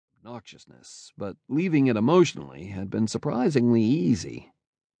obnoxiousness, but leaving it emotionally had been surprisingly easy.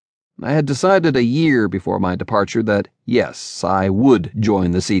 I had decided a year before my departure that, yes, I would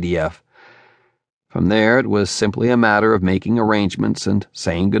join the CDF. From there, it was simply a matter of making arrangements and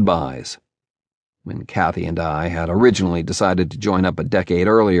saying goodbyes. When Kathy and I had originally decided to join up a decade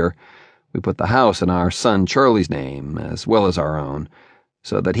earlier, we put the house in our son Charlie's name, as well as our own,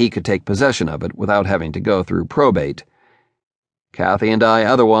 so that he could take possession of it without having to go through probate. Kathy and I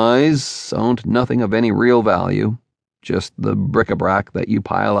otherwise owned nothing of any real value, just the bric-a-brac that you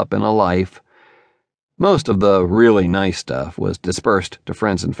pile up in a life. Most of the really nice stuff was dispersed to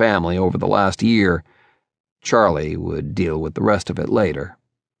friends and family over the last year. Charlie would deal with the rest of it later.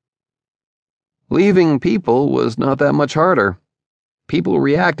 Leaving people was not that much harder. People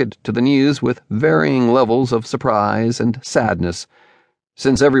reacted to the news with varying levels of surprise and sadness,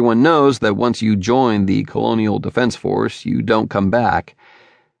 since everyone knows that once you join the Colonial Defense Force, you don't come back.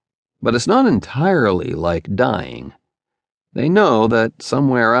 But it's not entirely like dying. They know that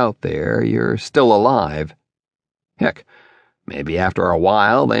somewhere out there you're still alive. Heck, maybe after a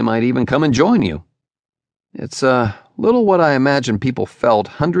while they might even come and join you. It's a little what I imagine people felt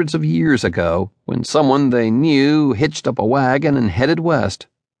hundreds of years ago when someone they knew hitched up a wagon and headed west.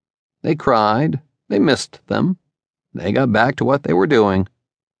 They cried, they missed them, they got back to what they were doing.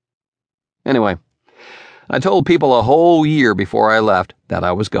 Anyway, I told people a whole year before I left that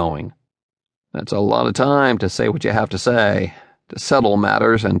I was going. That's a lot of time to say what you have to say, to settle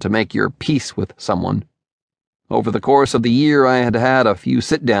matters and to make your peace with someone. Over the course of the year, I had had a few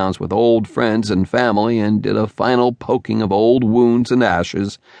sit-downs with old friends and family and did a final poking of old wounds and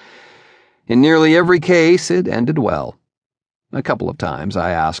ashes. In nearly every case, it ended well. A couple of times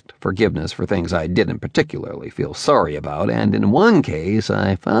I asked forgiveness for things I didn't particularly feel sorry about, and in one case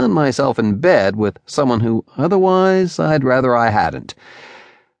I found myself in bed with someone who otherwise I'd rather I hadn't.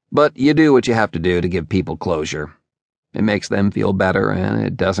 But you do what you have to do to give people closure. It makes them feel better, and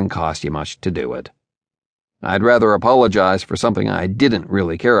it doesn't cost you much to do it. I'd rather apologize for something I didn't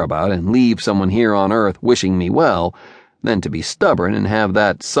really care about and leave someone here on Earth wishing me well than to be stubborn and have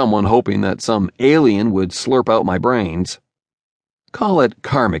that someone hoping that some alien would slurp out my brains. Call it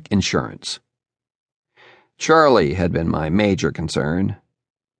karmic insurance. Charlie had been my major concern.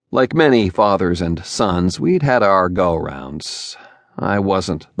 Like many fathers and sons, we'd had our go-rounds. I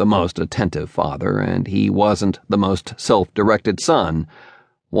wasn't the most attentive father, and he wasn't the most self-directed son,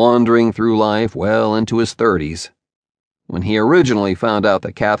 wandering through life well into his 30s. When he originally found out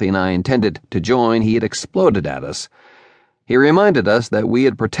that Kathy and I intended to join, he had exploded at us. He reminded us that we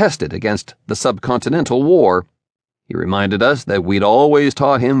had protested against the subcontinental war. He reminded us that we'd always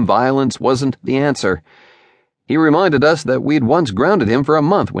taught him violence wasn't the answer. He reminded us that we'd once grounded him for a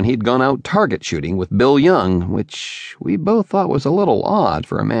month when he'd gone out target shooting with Bill Young, which we both thought was a little odd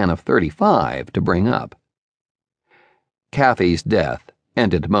for a man of 35 to bring up. Kathy's death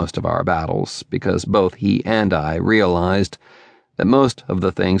ended most of our battles because both he and I realized that most of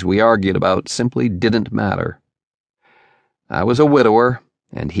the things we argued about simply didn't matter. I was a widower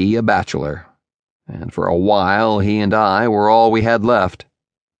and he a bachelor, and for a while he and I were all we had left.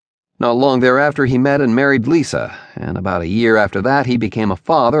 Not long thereafter he met and married Lisa, and about a year after that he became a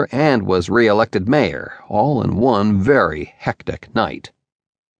father and was re-elected mayor, all in one very hectic night.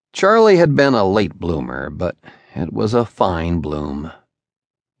 Charlie had been a late bloomer, but it was a fine bloom.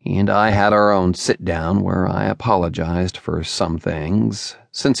 He and I had our own sit-down where I apologized for some things,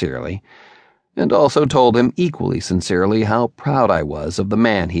 sincerely, and also told him equally sincerely how proud I was of the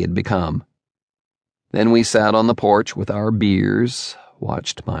man he had become. Then we sat on the porch with our beers,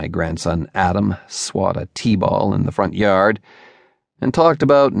 watched my grandson Adam swat a t-ball in the front yard, and talked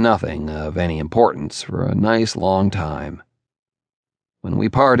about nothing of any importance for a nice long time. When we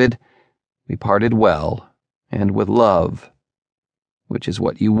parted well and with love, which is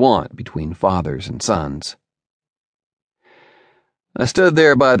what you want between fathers and sons. I stood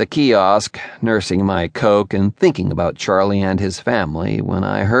there by the kiosk, nursing my Coke and thinking about Charlie and his family when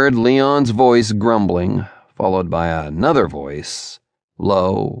I heard Leon's voice grumbling, followed by another voice,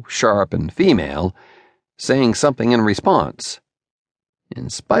 low, sharp, and female, saying something in response. In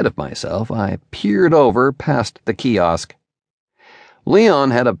spite of myself, I peered over past the kiosk. Leon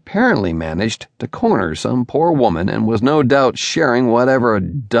had apparently managed to corner some poor woman and was no doubt sharing whatever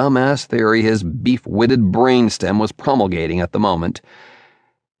dumbass theory his beef-witted brainstem was promulgating at the moment.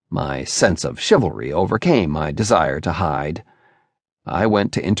 My sense of chivalry overcame my desire to hide. I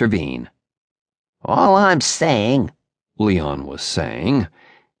went to intervene. "All I'm saying," Leon was saying,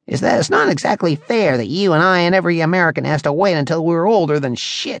 "is that it's not exactly fair that you and I and every American has to wait until we're older than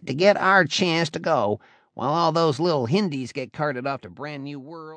shit to get our chance to go, while all those little Hindis get carted off to brand new worlds."